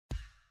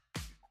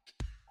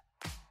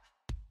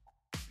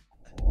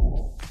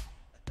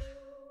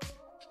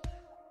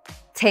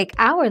Take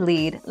our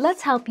lead,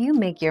 let's help you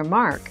make your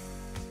mark.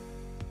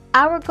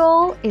 Our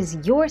goal is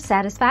your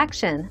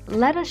satisfaction.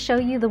 Let us show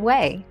you the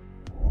way.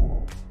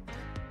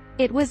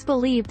 It was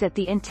believed that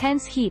the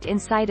intense heat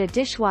inside a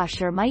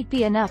dishwasher might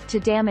be enough to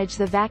damage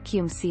the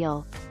vacuum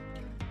seal.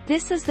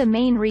 This is the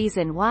main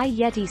reason why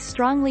Yeti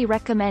strongly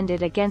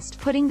recommended against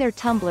putting their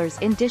tumblers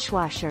in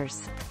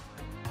dishwashers.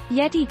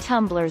 Yeti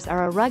tumblers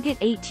are a rugged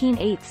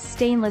 18/8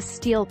 stainless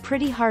steel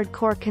pretty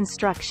hardcore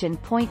construction.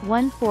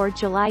 14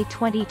 July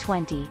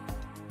 2020.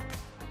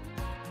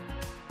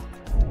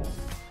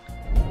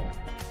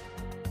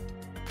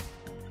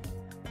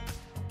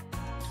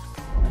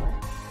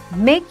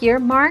 Make your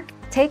mark,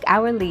 take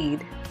our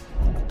lead.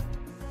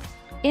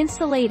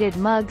 Insulated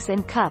mugs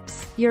and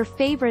cups. Your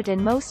favorite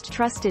and most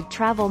trusted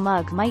travel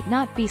mug might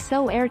not be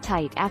so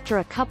airtight after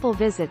a couple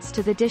visits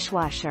to the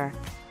dishwasher.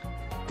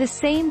 The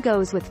same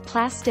goes with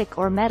plastic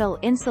or metal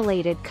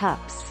insulated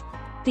cups.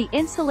 The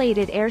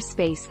insulated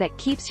airspace that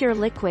keeps your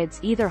liquids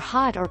either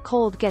hot or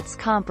cold gets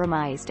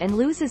compromised and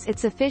loses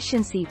its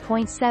efficiency.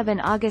 7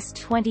 August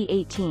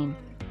 2018.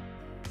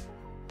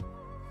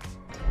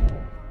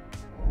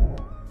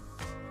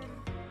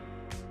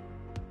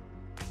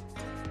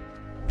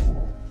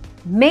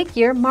 Make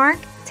your mark,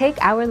 take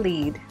our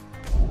lead.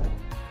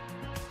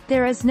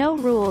 There is no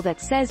rule that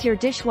says your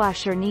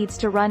dishwasher needs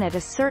to run at a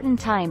certain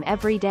time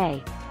every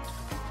day.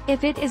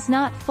 If it is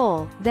not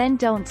full, then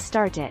don't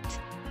start it.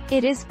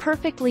 It is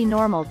perfectly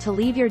normal to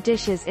leave your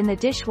dishes in the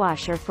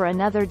dishwasher for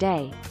another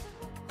day.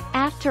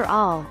 After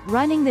all,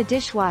 running the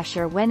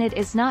dishwasher when it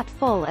is not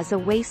full is a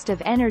waste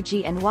of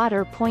energy and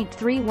water.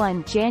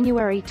 31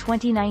 January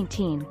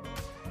 2019.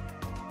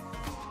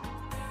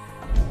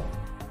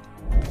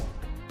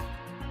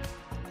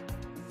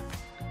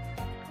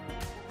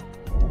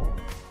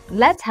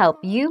 Let's help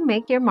you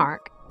make your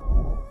mark.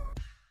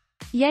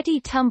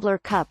 Yeti tumbler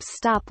cups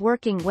stop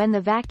working when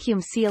the vacuum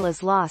seal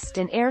is lost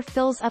and air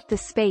fills up the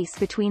space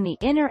between the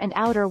inner and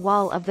outer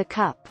wall of the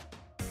cup.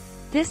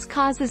 This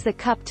causes the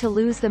cup to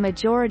lose the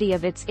majority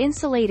of its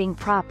insulating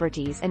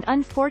properties, and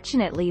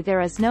unfortunately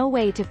there is no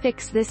way to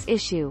fix this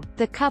issue.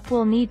 The cup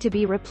will need to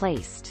be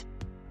replaced.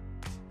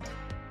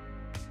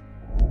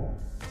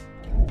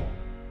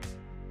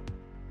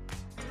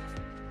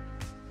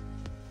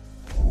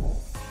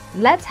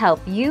 Let's help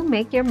you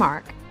make your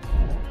mark.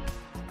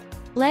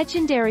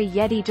 Legendary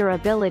Yeti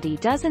durability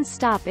doesn't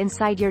stop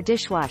inside your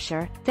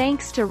dishwasher.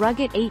 Thanks to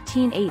rugged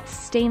 18/8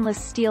 stainless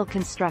steel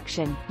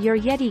construction, your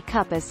Yeti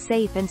cup is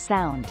safe and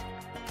sound.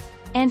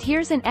 And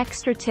here's an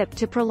extra tip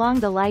to prolong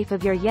the life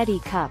of your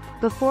Yeti cup.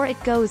 Before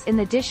it goes in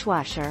the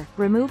dishwasher,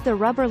 remove the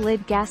rubber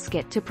lid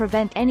gasket to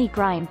prevent any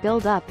grime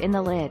build-up in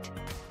the lid.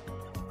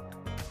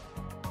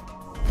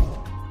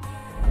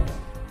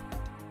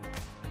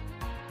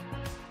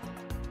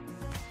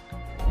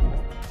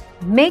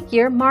 Make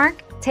your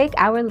mark, take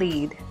our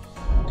lead.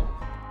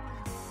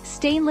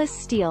 Stainless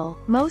steel.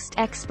 Most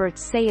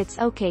experts say it's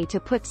okay to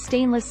put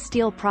stainless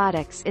steel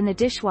products in the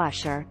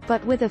dishwasher,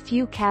 but with a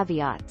few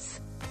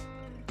caveats.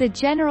 The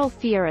general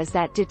fear is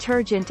that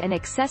detergent and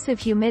excessive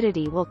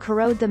humidity will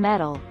corrode the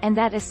metal, and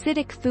that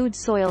acidic food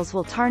soils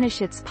will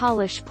tarnish its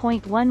polish.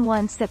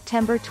 11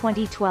 September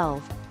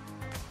 2012.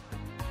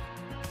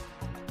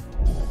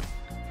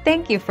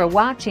 Thank you for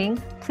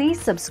watching. Please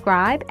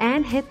subscribe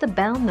and hit the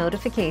bell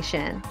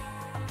notification.